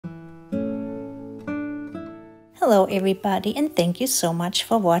Hello everybody, and thank you so much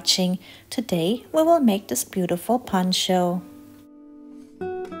for watching. Today we will make this beautiful poncho.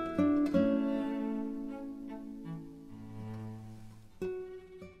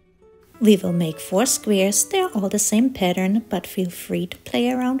 We will make 4 squares. They are all the same pattern, but feel free to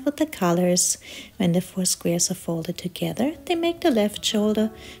play around with the colors. When the 4 squares are folded together, they make the left shoulder,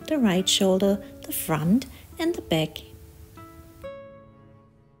 the right shoulder, the front and the back.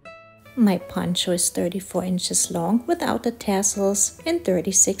 My poncho is 34 inches long without the tassels and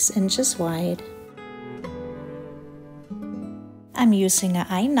 36 inches wide. I'm using an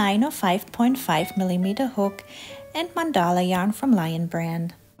I9 or 5.5mm hook and Mandala yarn from Lion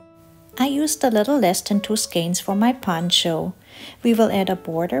brand. I used a little less than 2 skeins for my poncho. We will add a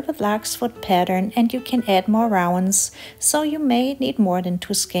border with Larksfoot pattern, and you can add more rounds, so you may need more than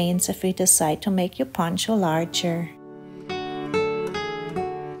 2 skeins if you decide to make your poncho larger.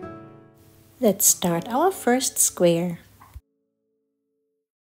 Let's start our first square.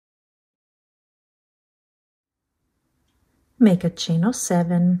 Make a chain of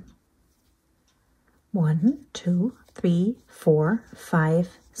 7. 1, 2, 3, 4, 5,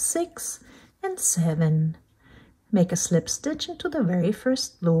 6 and 7. Make a slip stitch into the very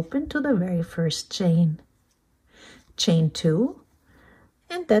first loop into the very first chain. Chain 2,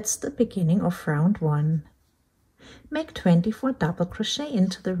 and that's the beginning of round 1. Make 24 double crochet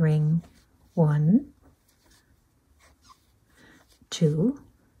into the ring. 1, 2,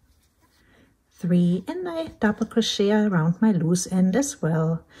 3, and I double crochet around my loose end as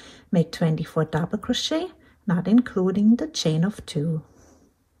well. Make 24 double crochet, not including the chain of 2.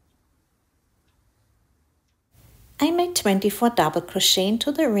 I made 24 double crochet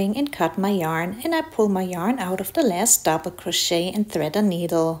into the ring and cut my yarn, and I pull my yarn out of the last double crochet and thread a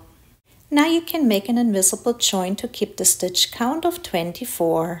needle. Now you can make an invisible join to keep the stitch count of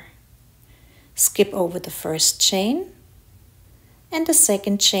 24. Skip over the first chain and the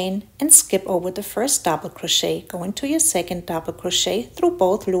second chain and skip over the first double crochet. Go into your second double crochet through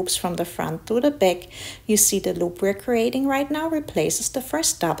both loops from the front to the back. You see the loop we're creating right now replaces the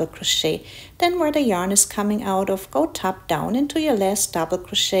first double crochet. Then where the yarn is coming out of, go top down into your last double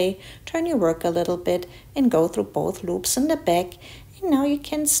crochet, turn your work a little bit and go through both loops in the back. And now you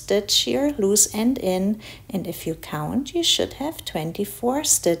can stitch your loose end in, and if you count, you should have 24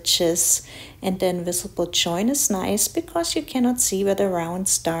 stitches. And the invisible join is nice because you cannot see where the round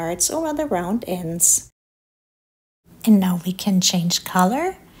starts or where the round ends. And now we can change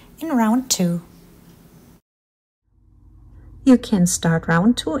color in round 2. You can start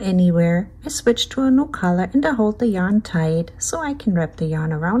round 2 anywhere. I switch to a new color and I hold the yarn tight so I can wrap the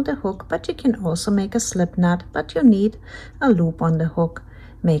yarn around the hook, but you can also make a slip knot, but you need a loop on the hook.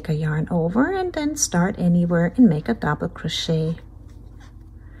 Make a yarn over and then start anywhere and make a double crochet.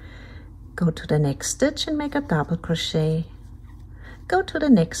 Go to the next stitch and make a double crochet. Go to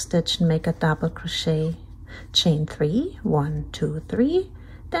the next stitch and make a double crochet. Chain 3, 1, 2, 3,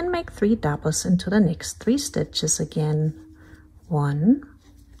 then make 3 doubles into the next 3 stitches again. 1,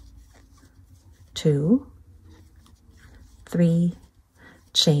 2, 3,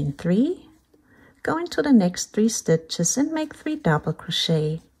 chain 3, go into the next 3 stitches and make 3 double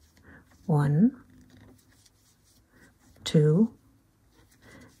crochet. 1, 2,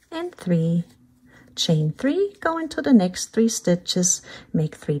 and 3, chain 3, go into the next 3 stitches,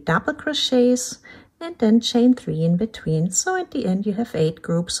 make 3 double crochets, and then chain 3 in between. So at the end you have 8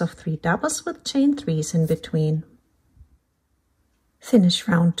 groups of 3 doubles with chain 3s in between. Finish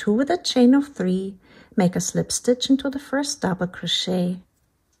round 2 with a chain of 3, make a slip stitch into the first double crochet,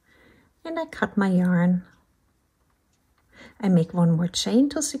 and I cut my yarn. I make 1 more chain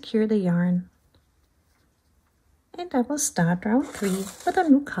to secure the yarn, and I will start round 3 with a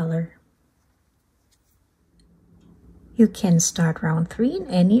new color. You can start round 3 in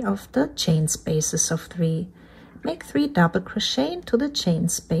any of the chain spaces of 3. Make 3 double crochet into the chain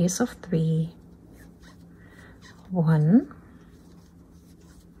space of 3. 1,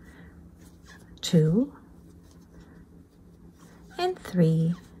 2, and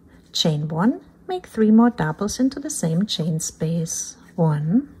 3. Chain 1, make 3 more doubles into the same chain space.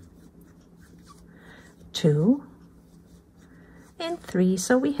 1, 2, and 3.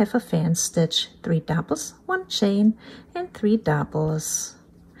 So we have a fan stitch. 3 doubles, 1 chain, and 3 doubles.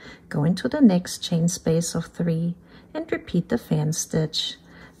 Go into the next chain space of 3 and repeat the fan stitch.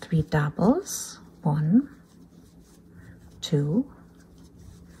 3 doubles, 1, 2,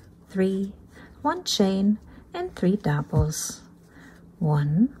 3, 1 chain and 3 doubles.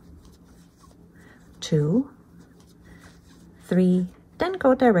 1, 2, 3. Then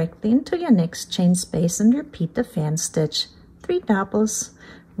go directly into your next chain space and repeat the fan stitch. 3 doubles,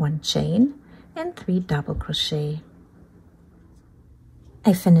 1 chain and 3 double crochet.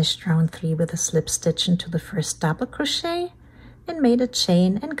 I finished round 3 with a slip stitch into the first double crochet and made a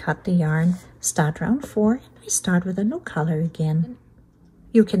chain and cut the yarn. Start round 4 and we start with a new color again.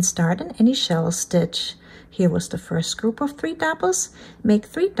 You can start in any shell stitch. Here was the first group of 3 doubles. Make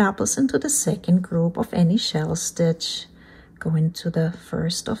 3 doubles into the second group of any shell stitch. Go into the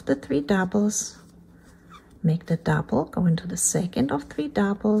first of the 3 doubles. Make the double, go into the second of 3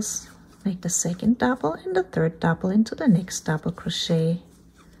 doubles. Make the second double and the third double into the next double crochet.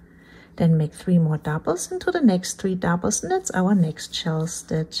 Then make 3 more doubles into the next 3 doubles, and that's our next shell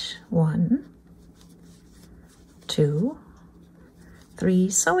stitch. 1, 2, 3.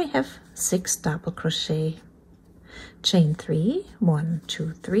 So we have 6 double crochet. Chain 3, 1,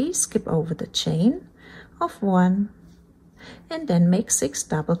 2, 3. Skip over the chain of 1, and then make 6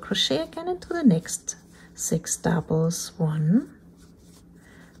 double crochet again into the next 6 doubles. 1,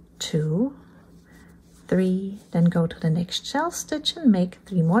 2, 3. Then go to the next shell stitch and make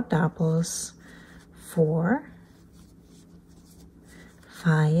 3 more doubles. 4,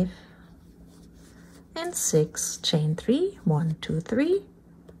 5, and 6. Chain 3, 1, 2, 3.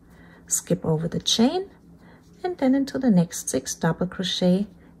 Skip over the chain and then into the next 6 double crochet.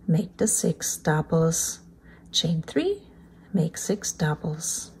 Make the 6 doubles. Chain 3, make 6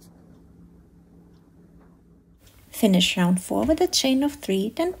 doubles. Finish round 4 with a chain of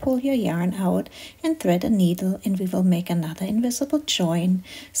 3, then pull your yarn out and thread a needle, and we will make another invisible join.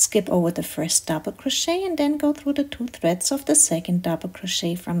 Skip over the first double crochet and then go through the 2 threads of the second double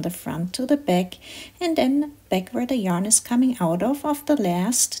crochet from the front to the back, and then back where the yarn is coming out of the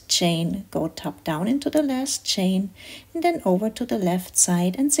last chain. Go top down into the last chain and then over to the left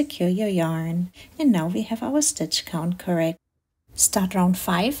side and secure your yarn. And now we have our stitch count correct. Start round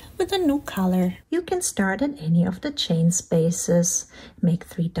 5 with a new color. You can start in any of the chain spaces. Make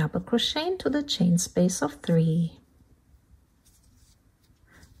 3 double crochet into the chain space of 3.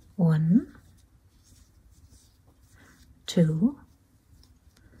 1, 2,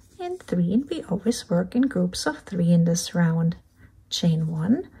 and 3. And we always work in groups of 3 in this round. Chain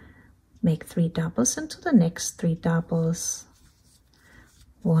 1, make 3 doubles into the next 3 doubles.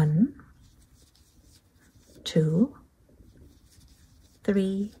 1, 2,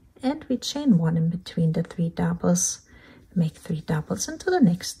 3, and we chain 1 in between the 3 doubles. Make 3 doubles into the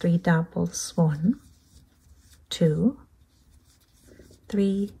next 3 doubles. 1, 2,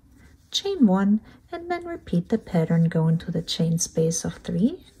 3, chain 1, and then repeat the pattern. Go into the chain space of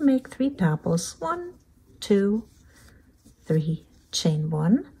 3 and make 3 doubles. 1, 2, 3, chain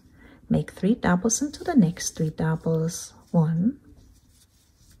 1, make 3 doubles into the next 3 doubles. 1,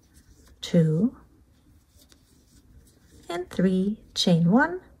 2, and 3, chain 1,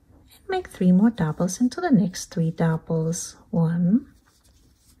 and make 3 more doubles into the next 3 doubles. 1,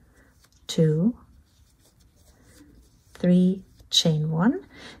 2, 3, chain 1,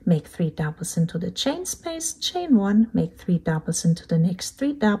 make 3 doubles into the chain space, chain 1, make 3 doubles into the next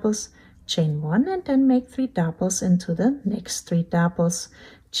 3 doubles, chain 1, and then make 3 doubles into the next 3 doubles,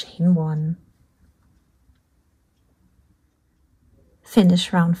 chain 1.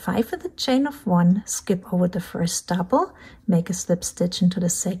 Finish round 5 with a chain of 1, skip over the first double, make a slip stitch into the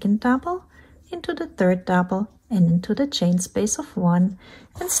second double, into the third double, and into the chain space of 1,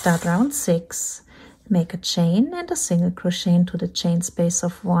 and start round 6. Make a chain and a single crochet into the chain space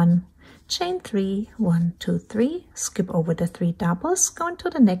of 1. Chain 3, 1, 2, 3, skip over the 3 doubles, go into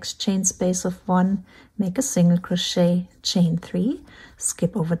the next chain space of 1, make a single crochet, chain 3,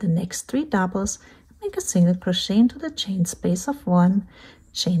 skip over the next 3 doubles, make a single crochet into the chain space of 1,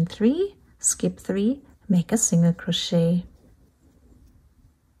 chain 3, skip 3, make a single crochet.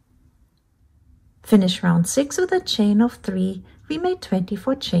 Finish round 6 with a chain of 3. We made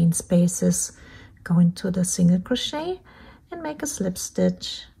 24 chain spaces. Go into the single crochet and make a slip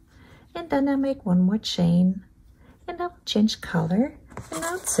stitch, and then I make 1 more chain, and I will change color in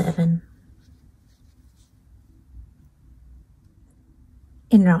round 7.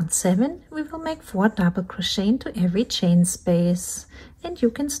 In round 7, we will make 4 double crochet into every chain space, and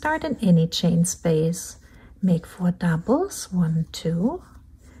you can start in any chain space. Make 4 doubles, 1, 2,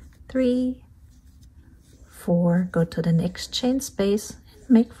 3, 4. Go to the next chain space and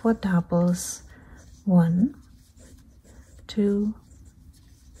make 4 doubles. 1, 2,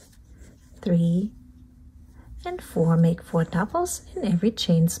 3, and 4. Make 4 doubles in every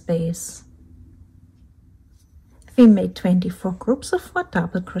chain space. We made 24 groups of 4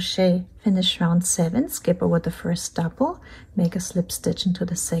 double crochet. Finish round 7, skip over the first double, make a slip stitch into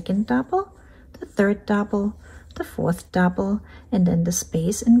the second double, the third double, the fourth double, and then the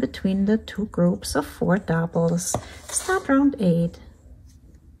space in between the 2 groups of 4 doubles. Start round 8.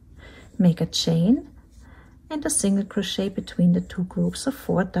 make a chain and a single crochet between the two groups of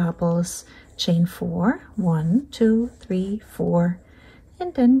 4 doubles. Chain 4, 1, 2, 3, 4,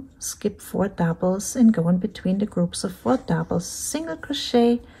 and then skip 4 doubles and go in between the groups of 4 doubles. Single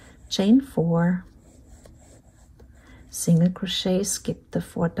crochet, chain 4, single crochet, skip the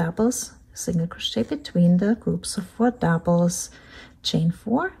 4 doubles, single crochet between the groups of 4 doubles, chain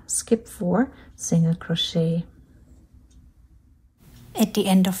 4, skip 4, single crochet. At the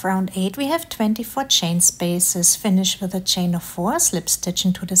end of round 8 we have 24 chain spaces. Finish with a chain of 4, slip stitch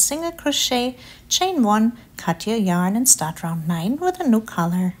into the single crochet, chain 1, cut your yarn and start round 9 with a new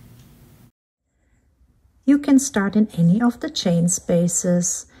color. You can start in any of the chain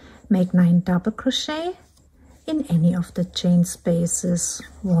spaces. Make 9 double crochet in any of the chain spaces.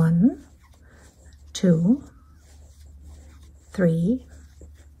 1, 2, 3,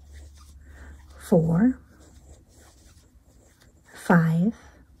 4, 5,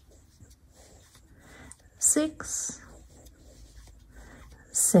 6,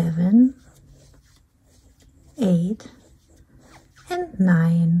 7, 8, and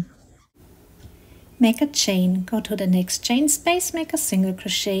 9. Make a chain, go to the next chain space, make a single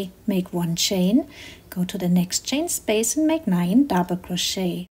crochet, make 1 chain, go to the next chain space and make 9 double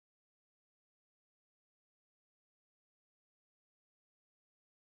crochet.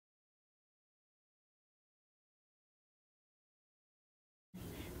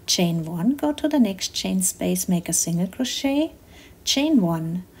 Chain 1, go to the next chain space, make a single crochet, chain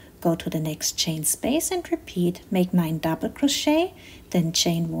 1, go to the next chain space and repeat, make 9 double crochet, then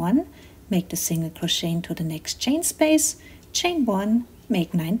chain 1, make the single crochet into the next chain space, chain 1,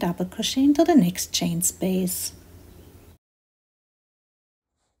 make 9 double crochet into the next chain space.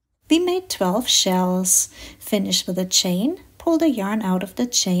 We made 12 shells. Finish with a chain, pull the yarn out of the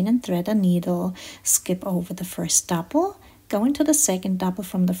chain and thread a needle, skip over the first double, go into the second double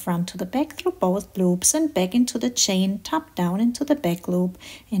from the front to the back through both loops and back into the chain, top down into the back loop,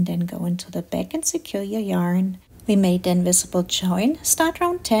 and then go into the back and secure your yarn. We made the invisible join. Start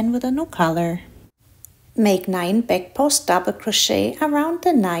round 10 with a new color. Make 9 back post double crochet around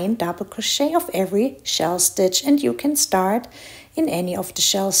the 9 double crochet of every shell stitch, and you can start in any of the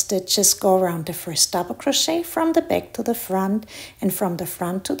shell stitches. Go around the first double crochet from the back to the front and from the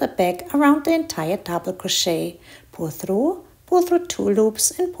front to the back around the entire double crochet. Pull through 2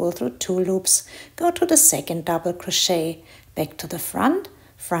 loops and pull through 2 loops. Go to the second double crochet, back to the front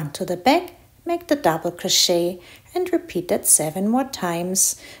to the back, make the double crochet and repeat that 7 more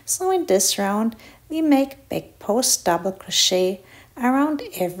times. So in this round we make back post double crochet around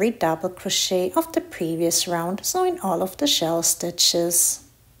every double crochet of the previous round, so in all of the shell stitches.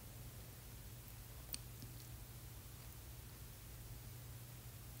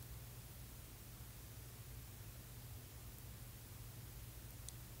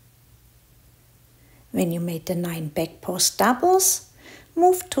 When you made the 9 back post doubles,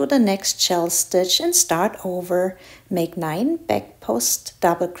 move to the next shell stitch and start over. Make 9 back post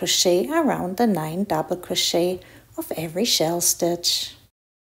double crochet around the 9 double crochet of every shell stitch.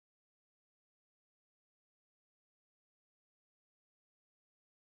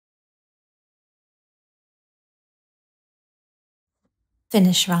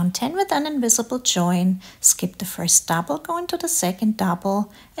 Finish round 10 with an invisible join. Skip the first double, go into the second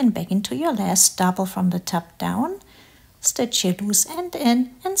double and back into your last double from the top down. Stitch your loose end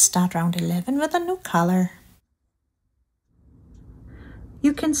in and start round 11 with a new color.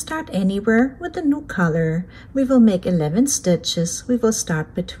 You can start anywhere with a new color. We will make 11 stitches. We will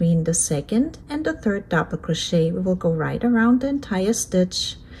start between the second and the third double crochet. We will go right around the entire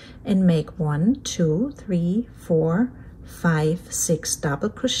stitch and make 1, 2, 3, 4, 5, 6 double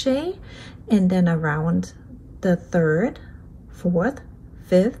crochet, and then around the third, fourth,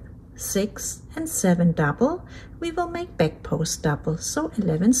 fifth, 6 and 7 double, we will make back post double, so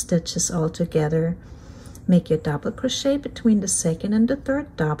 11 stitches all together. Make your double crochet between the second and the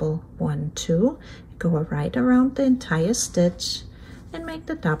third double. 1, 2, go right around the entire stitch and make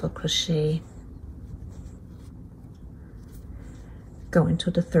the double crochet. Go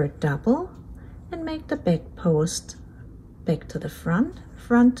into the third double and make the back post. Back to the front,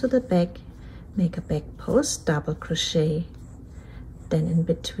 front to the back, make a back post double crochet. Then in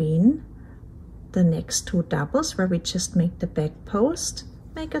between the next 2 doubles where we just make the back post,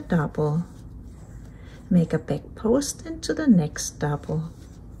 make a double. Make a back post into the next double.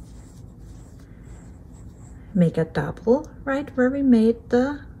 Make a double right where we made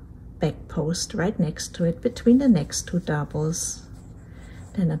the back post, right next to it between the next 2 doubles.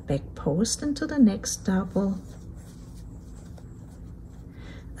 Then a back post into the next double.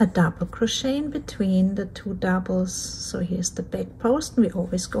 a double crochet in between the two doubles. So here's the back post, we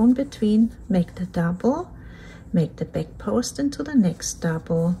always go in between, make the double, make the back post into the next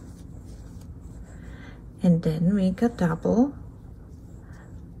double, and then make a double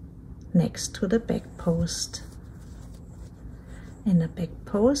next to the back post, and a back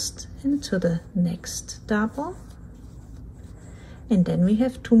post into the next double, and then we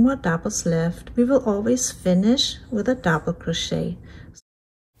have 2 more doubles left. We will always finish with a double crochet.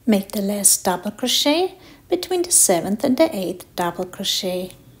 Make the last double crochet between the 7th and the 8th double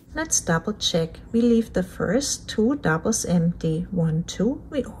crochet. Let's double check. We leave the first 2 doubles empty. 1, 2.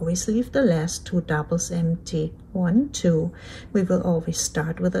 We always leave the last 2 doubles empty. 1, 2. We will always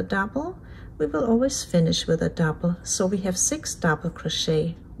start with a double. We will always finish with a double. So we have 6 double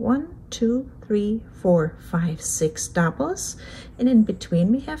crochet. 1, 2, 3, 4, 5, 6 doubles. And in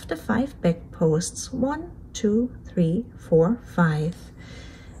between we have the 5 back posts. 1, 2, 3, 4, 5.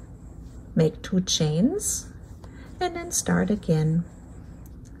 Make 2 chains and then start again.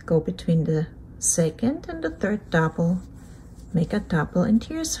 Go between the 2nd and the 3rd double, make a double, and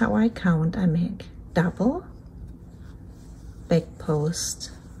here's how I count. I make double, back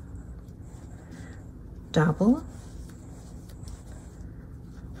post, double,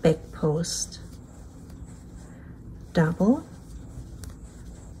 back post, double,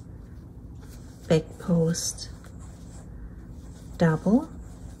 back post, double,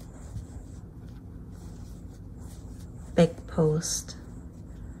 back post,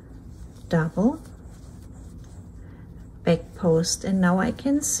 double, back post. And now I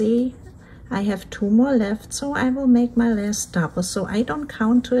can see I have 2 more left, so I will make my last double. So I don't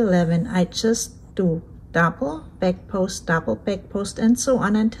count to 11, I just do double, back post, double, back post, and so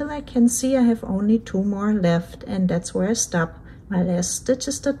on until I can see I have only 2 more left, and that's where I stop. My last stitch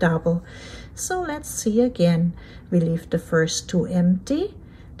is the double. So let's see again. We leave the first 2 empty.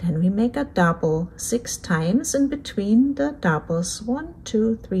 Then we make a double 6 times in between the doubles. 1,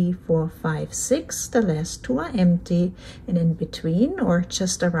 2, 3, 4, 5, 6. The last 2 are empty. And in between, or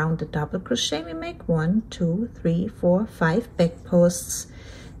just around the double crochet, we make 1, 2, 3, 4, 5 back posts.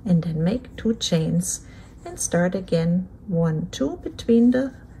 And then make 2 chains. And start again. 1, 2 between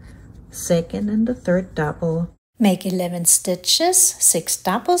the 2nd and the 3rd double. Make 11 stitches, 6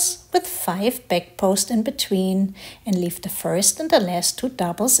 doubles with 5 back posts in between, and leave the first and the last 2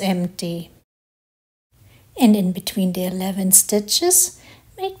 doubles empty. And in between the 11 stitches,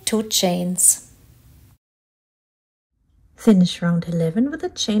 make 2 chains. Finish round 11 with a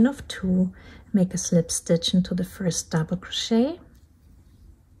chain of 2. Make a slip stitch into the first double crochet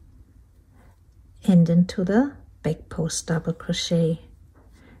and into the back post double crochet,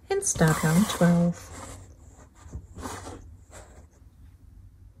 and start round 12.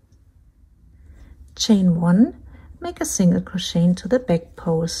 Chain 1, make a single crochet into the back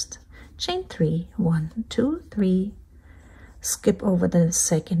post, chain 3, 1, 2, 3, skip over the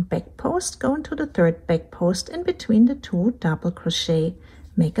 2nd back post, go into the 3rd back post, in between the 2 double crochet,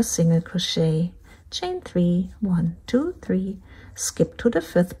 make a single crochet, chain 3, 1, 2, 3, skip to the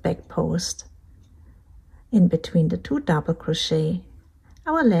 5th back post, in between the 2 double crochet,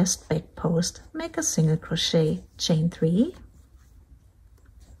 our last back post, make a single crochet, chain 3,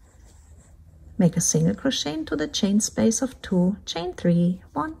 make a single crochet into the chain space of 2, chain 3,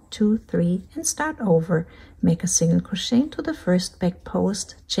 1, 2, 3, and start over. Make a single crochet into the 1st back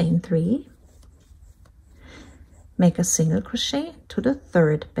post, chain 3, make a single crochet to the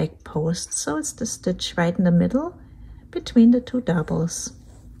 3rd back post, so it's the stitch right in the middle between the 2 doubles,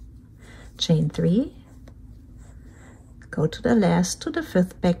 chain 3, go to the last, to the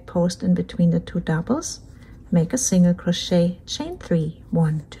 5th back post in between the 2 doubles, make a single crochet, chain 3,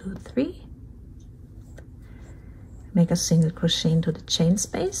 1, 2, 3, make a single crochet into the chain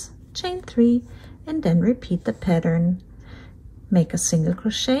space, chain 3, and then repeat the pattern. Make a single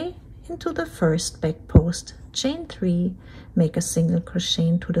crochet into the 1st back post, chain 3, make a single crochet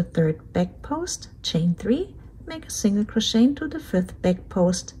into the 3rd back post, chain 3, make a single crochet into the 5th back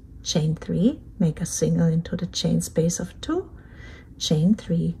post, chain 3, make a single into the chain space of 2, chain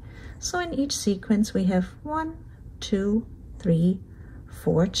 3. So in each sequence we have 1, 2, 3,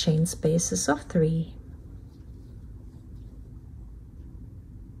 4 chain spaces of 3.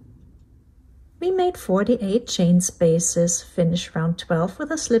 We made 48 chain spaces. Finish round 12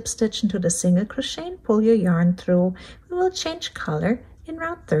 with a slip stitch into the single crochet and pull your yarn through. We will change color in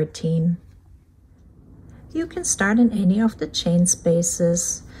round 13. You can start in any of the chain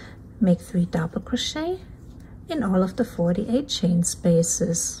spaces. Make 3 double crochet in all of the 48 chain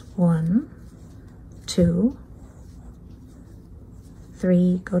spaces. 1, 2,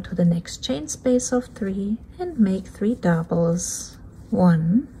 3. Go to the next chain space of 3 and make 3 doubles.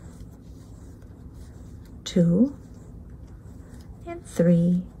 1, 2, and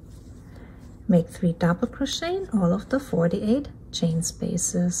 3. Make 3 double crochet in all of the 48 chain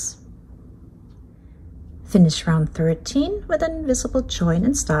spaces. Finish round 13 with an invisible join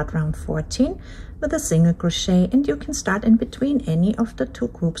and start round 14 with a single crochet, and you can start in between any of the 2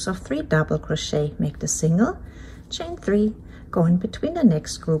 groups of 3 double crochet. Make the single, chain 3, go in between the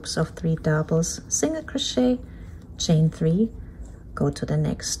next groups of 3 doubles, single crochet, chain 3, go to the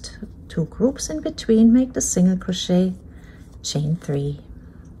next 2 groups in between, make the single crochet, chain 3.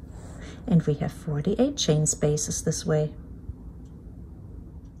 And we have 48 chain spaces this way.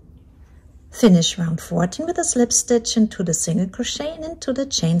 Finish round 14 with a slip stitch into the single crochet and into the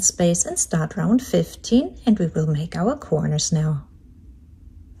chain space, and start round 15, and we will make our corners now.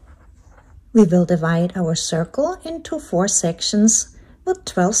 We will divide our circle into 4 sections with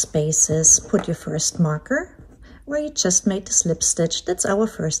 12 spaces. Put your first marker where you just made the slip stitch. That's our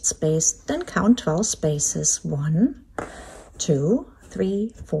first space. Then count 12 spaces. 1, 2,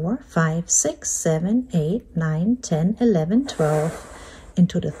 3, 4, 5, 6, 7, 8, 9, 10, 11, 12.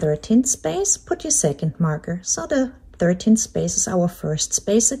 Into the 13th space, put your second marker. So the 13th space is our first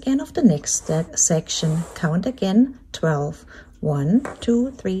space again of the next section. Count again 12. 1,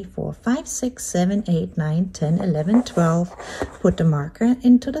 2, 3, 4, 5, 6, 7, 8, 9, 10, 11, 12. Put the marker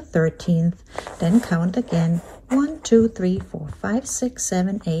into the 13th. Then count again 1, 2, 3, 4, 5, 6,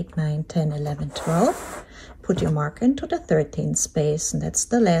 7, 8, 9, 10, 11, 12. Put your marker into the 13th space, and that's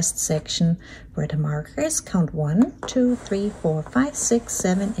the last section where the marker is. Count 1, 2, 3, 4, 5, 6,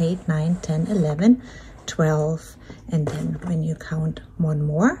 7, 8, 9, 10, 11, 12. And then when you count one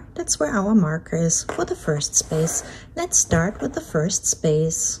more, that's where our marker is for the first space. Let's start with the first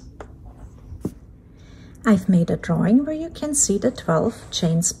space. I've made a drawing where you can see the 12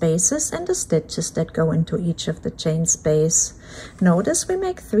 chain spaces and the stitches that go into each of the chain space. Notice we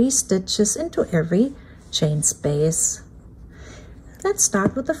make 3 stitches into every chain space. Let's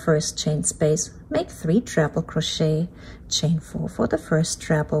start with the first chain space. Make 3 treble crochet, chain 4 for the first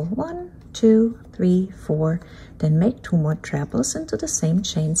treble, 1, 2, 3, 4. Then make 2 more trebles into the same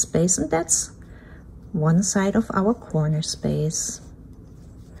chain space, and that's one side of our corner space.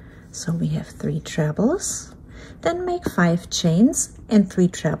 So we have 3 trebles. Then make 5 chains and 3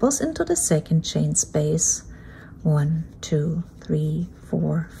 trebles into the second chain space. 1, 2, 3,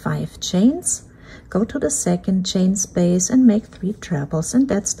 4, 5 chains. Go to the second chain space and make 3 trebles, and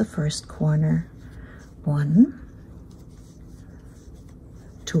that's the first corner. 1,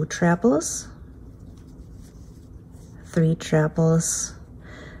 2 trebles, 3 trebles.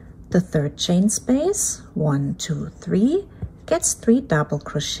 The third chain space, 1, 2, 3, gets 3 double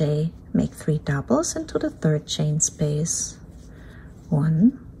crochet. Make 3 doubles into the third chain space.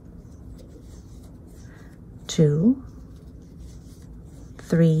 1, 2,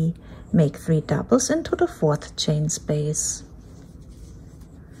 3. Make 3 doubles into the fourth chain space.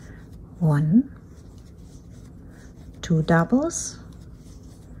 1, 2 doubles,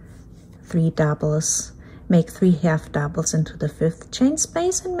 3 doubles. Make 3 half doubles into the 5th chain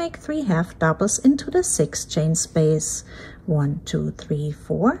space, and make 3 half doubles into the 6th chain space. 1, 2, 3,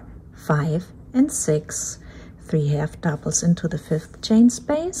 4, 5, and 6. 3 half doubles into the 5th chain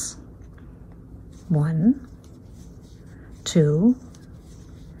space. 1, 2,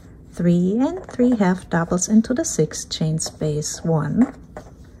 3, and 3 half doubles into the 6th chain space. 1,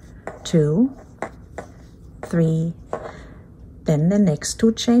 2, 3. Then the next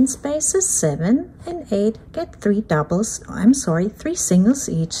 2 chain spaces, 7 and 8, get 3 doubles, 3 singles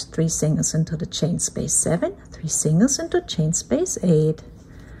each. 3 singles into the chain space 7, 3 singles into chain space 8.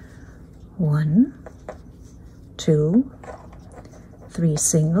 1, 2, 3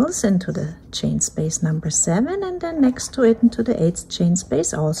 singles into the chain space number 7, and then next to it into the 8th chain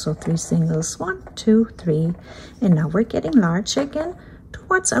space also 3 singles. 1, 2, 3. And now we're getting large again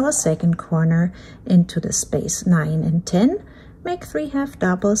towards our second corner into the space 9 and 10. Make 3 half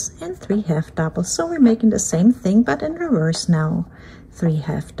doubles and 3 half doubles. So we're making the same thing but in reverse now. 3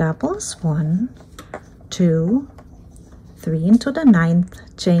 half doubles, 1, 2, 3 into the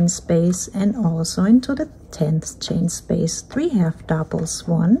 9th chain space and also into the 10th chain space. 3 half doubles,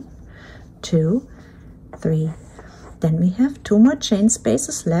 1, 2, 3. Then we have 2 more chain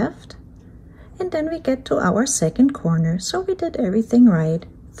spaces left, and then we get to our second corner. So we did everything right.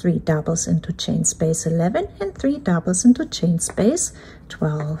 3 doubles into chain space 11 and 3 doubles into chain space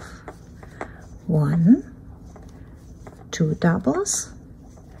 12. 1, 2 doubles,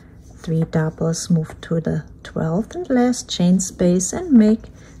 3 doubles, move to the 12th and last chain space and make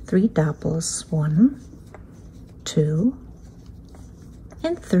 3 doubles. 1, 2,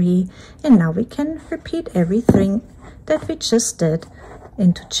 and 3. And now we can repeat everything that we just did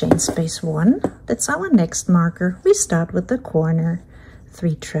into chain space 1. That's our next marker. We start with the corner.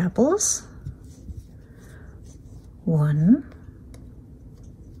 3 trebles, 1,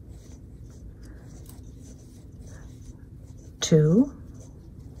 2,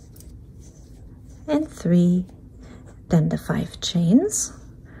 and 3. Then the 5 chains,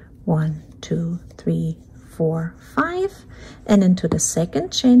 1, 2, 3, 4, 5, and into the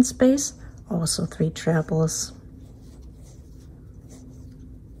second chain space also 3 trebles,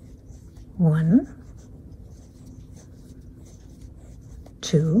 1,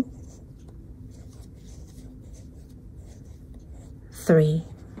 2, 3.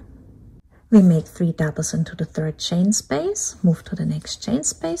 We make 3 doubles into the third chain space, move to the next chain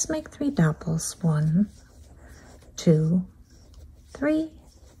space, make 3 doubles, 1, 2, 3,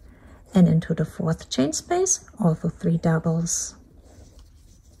 and into the fourth chain space, also 3 doubles,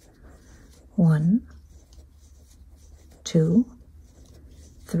 1, 2,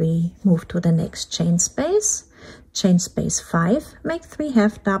 3, move to the next chain space 5, make 3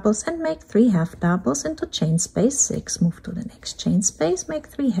 half doubles and make 3 half doubles into chain space 6, move to the next chain space, make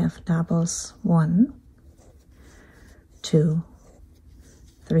 3 half doubles, 1, 2,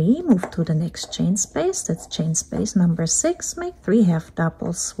 3, move to the next chain space, that's chain space number 6, make 3 half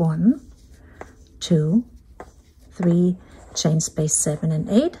doubles, 1, 2, 3, chain space 7 and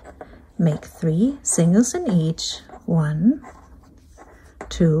 8, make 3 singles in each, 1,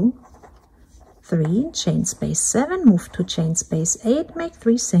 2, 3, chain space 7, move to chain space 8, make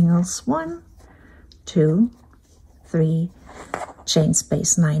 3 singles, 1, 2, 3, chain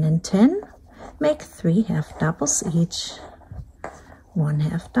space 9 and 10, make 3 half doubles each, 1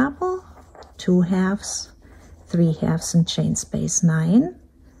 half double, 2 halves, 3 halves in chain space 9,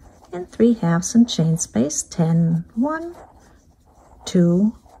 and 3 halves in chain space 10, 1,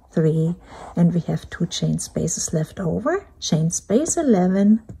 2, 3, and we have 2 chain spaces left over, chain space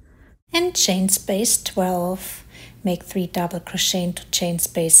 11, and chain space 12. Make 3 double crochet into chain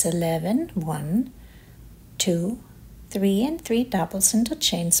space 11, 1, 2, 3, and 3 doubles into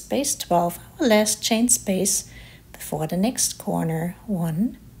chain space 12, our last chain space before the next corner,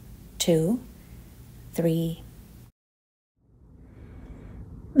 1, 2, 3.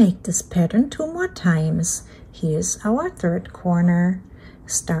 Make this pattern 2 more times. Here's our third corner.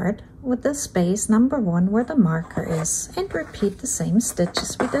 Start with the space number 1 where the marker is and repeat the same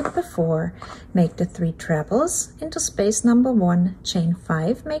stitches we did before. Make the 3 trebles into space number 1, chain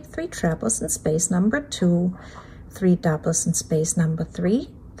 5, make 3 trebles in space number 2, 3 doubles in space number 3,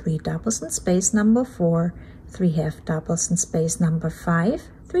 3 doubles in space number 4, 3 half doubles in space number 5,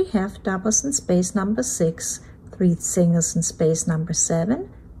 3 half doubles in space number 6, 3 singles in space number 7,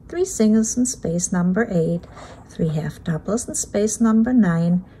 3 singles in space number 8, 3 half doubles in space number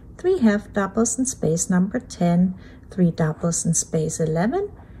 9, 3 half doubles in space number 10, 3 doubles in space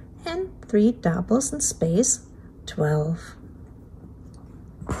 11, and 3 doubles in space 12.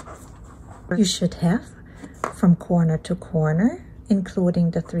 You should have from corner to corner,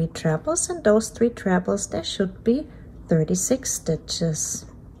 including the 3 trebles, and those 3 trebles there should be 36 stitches.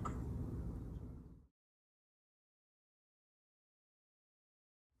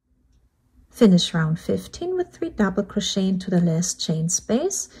 Finish round 15 with 3 double crochet into the last chain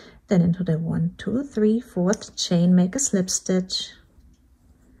space, then into the 1, 2, 3, 4th chain, make a slip stitch.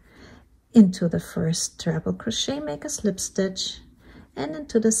 Into the first treble crochet, make a slip stitch, and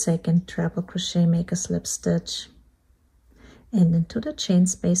into the second treble crochet, make a slip stitch, and into the chain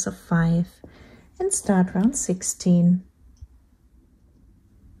space of 5, and start round 16.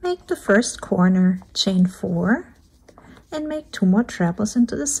 Make the first corner, chain 4, and make 2 more trebles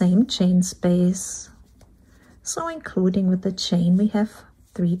into the same chain space. So including with the chain we have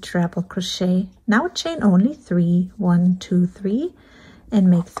 3 treble crochet. Now chain only 3, 1, 2, 3, and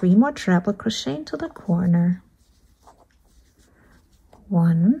make 3 more treble crochet into the corner.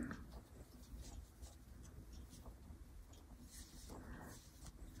 1,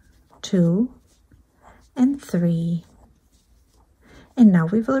 2, and 3. And now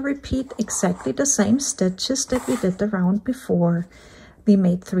we will repeat exactly the same stitches that we did the round before. We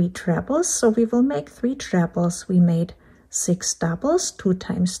made 3 trebles, so we will make 3 trebles. We made 6 doubles, 2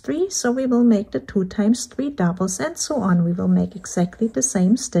 times 3, so we will make the 2 times 3 doubles, and so on. We will make exactly the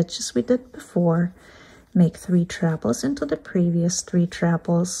same stitches we did before. Make 3 trebles into the previous 3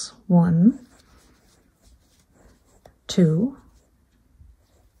 trebles. 1, 2,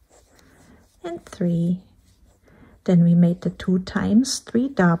 and 3. Then we made the 2 times 3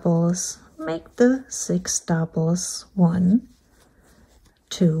 doubles. Make the 6 doubles. 1,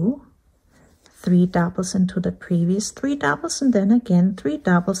 2, 3 doubles into the previous 3 doubles, and then again 3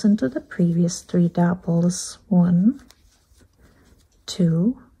 doubles into the previous 3 doubles. 1,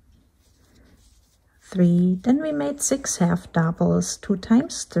 2, 3, then we made 6 half doubles, 2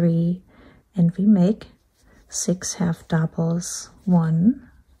 times 3, and we make 6 half doubles, 1,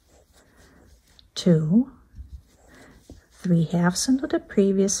 2, 3 halves into the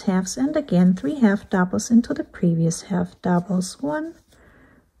previous halves, and again 3 half doubles into the previous half doubles, 1,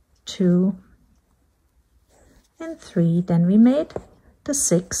 2, and 3. Then we made the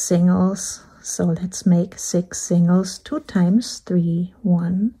 6 singles, so let's make 6 singles, 2 times 3,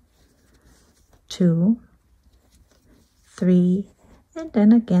 1, 2, 3, and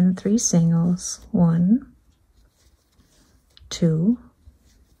then again 3 singles, 1, 2,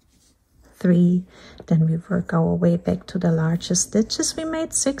 3. Then we work our way back to the largest stitches. We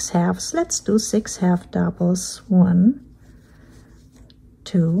made 6 halves. Let's do 6 half doubles, 1,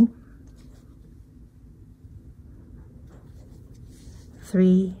 2,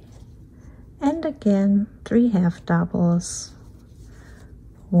 3, and again 3 half doubles,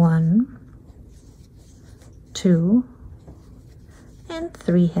 1, 2, and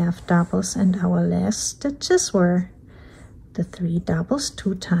 3 half doubles, and our last stitches were the 3 doubles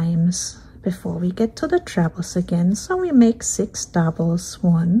 2 times before we get to the trebles again. So we make 6 doubles,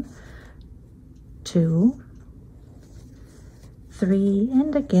 1, 2, 3,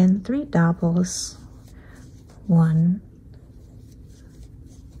 and again 3 doubles, 1,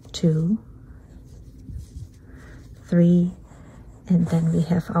 2, 3, and then we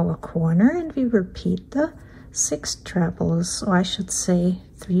have our corner, and we repeat the 6 trebles, or I should say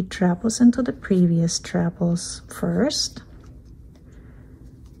 3 trebles into the previous trebles first,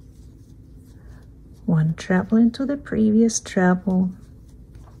 1 treble into the previous treble,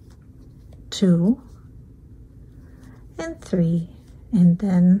 2, and 3, and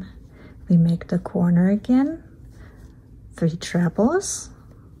then we make the corner again, 3 trebles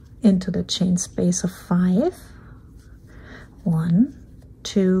into the chain space of 5, 1,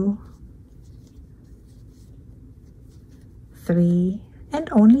 2, 3, and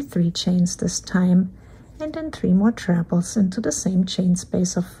only 3 chains this time, and then 3 more trebles into the same chain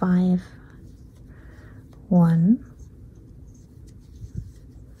space of 5, 1,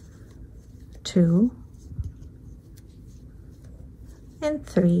 2, and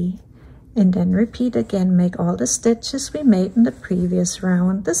 3, and then repeat again. Make all the stitches we made in the previous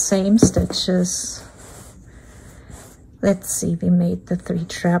round, the same stitches. Let's see, we made the 3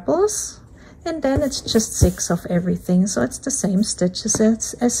 trebles, and then it's just 6 of everything, so it's the same stitches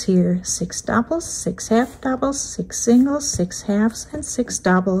as here. 6 doubles, 6 half doubles, 6 singles, 6 halves, and 6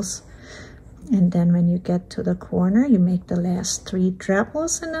 doubles. And then when you get to the corner, you make the last 3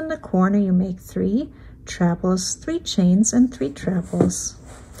 trebles, and in the corner you make 3 trebles, 3 chains, and 3 trebles.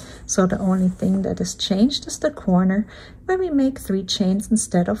 So the only thing that is changed is the corner, where we make 3 chains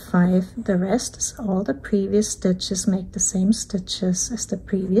instead of 5. The rest is all the previous stitches. Make the same stitches as the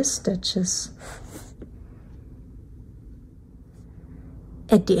previous stitches.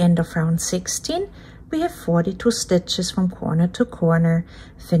 At the end of round 16, we have 42 stitches from corner to corner.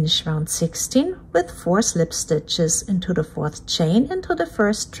 Finish round 16 with 4 slip stitches into the 4th chain, into the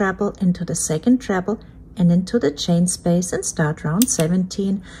 1st treble, into the 2nd treble, and into the chain space, and start round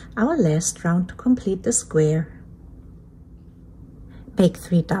 17, our last round to complete the square. Make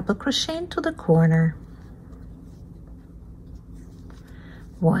 3 double crochet into the corner.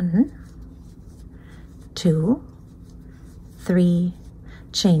 1, 2, 3,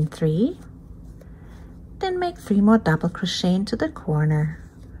 chain 3, then make 3 more double crochet into the corner.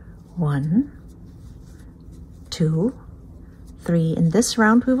 1, 2, 3. In this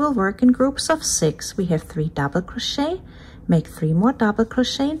round we will work in groups of 6. We have 3 double crochet. Make 3 more double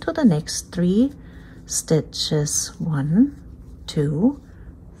crochet into the next 3 stitches. 1, 2,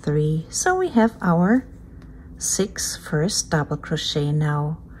 3. So we have our 6 first double crochet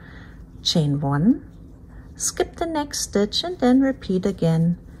now. Chain 1, skip the next stitch, and then repeat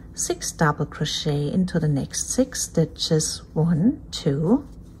again. 6 double crochet into the next 6 stitches. 1, 2,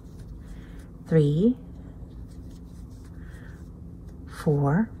 3,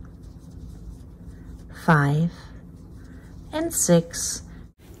 4, 5, and 6.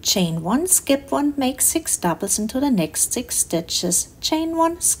 Chain 1, skip 1, make 6 doubles into the next 6 stitches. Chain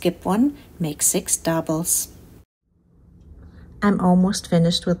 1, skip 1, make 6 doubles. I'm almost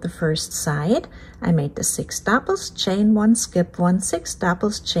finished with the first side. I made the 6 doubles, chain 1, skip 1, 6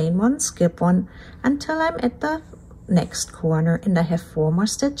 doubles, chain 1, skip 1, until I'm at the next corner, and I have 4 more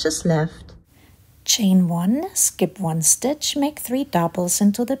stitches left. Chain 1, skip 1 stitch, make 3 doubles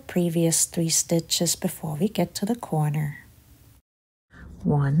into the previous 3 stitches before we get to the corner.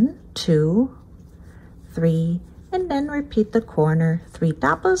 1, 2, 3, and then repeat the corner. 3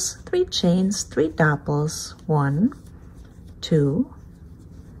 doubles, 3 chains, 3 doubles. 1, 2,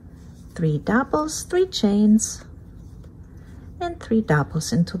 3 doubles, 3 chains, and 3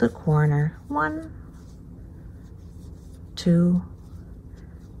 doubles into the corner. 1, 2,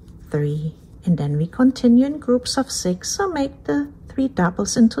 3, and then we continue in groups of 6, so make the 3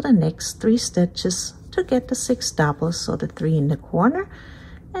 doubles into the next 3 stitches to get the 6 doubles, so the 3 in the corner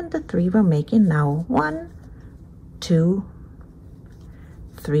and the 3 we're making now. 1, 2,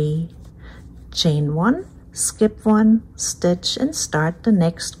 3, chain 1, skip 1 stitch, and start the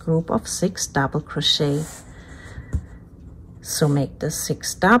next group of 6 double crochet. So make the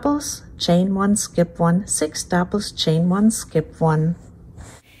 6 doubles, chain 1, skip 1, 6 doubles, chain 1, skip 1.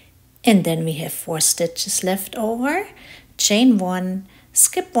 And then we have 4 stitches left over. Chain 1,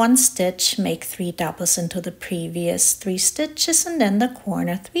 skip 1 stitch, make 3 doubles into the previous 3 stitches, and then the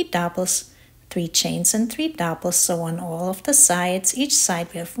corner 3 doubles, 3 chains and 3 doubles. So on all of the sides, each side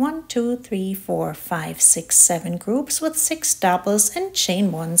we have 1, 2, 3, 4, 5, 6, 7 groups with 6 doubles and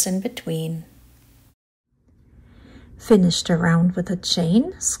chain 1s in between. Finish the round with a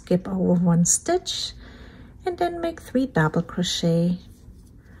chain, skip over 1 stitch, and then make 3 double crochet.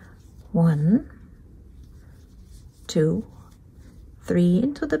 1, 2, 3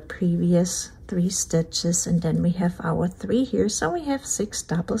 into the previous 3 stitches, and then we have our 3 here, so we have 6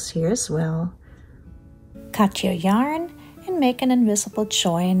 doubles here as well. Cut your yarn and make an invisible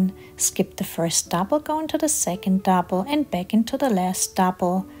join. Skip the first double, go into the second double and back into the last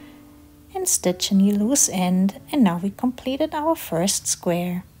double, and stitch a new loose end, and now we completed our first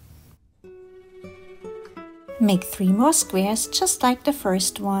square. Make 3 more squares just like the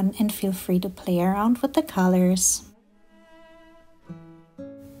first one, and feel free to play around with the colors.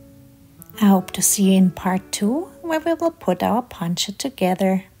 I hope to see you in part 2, where we will put our poncho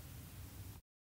together.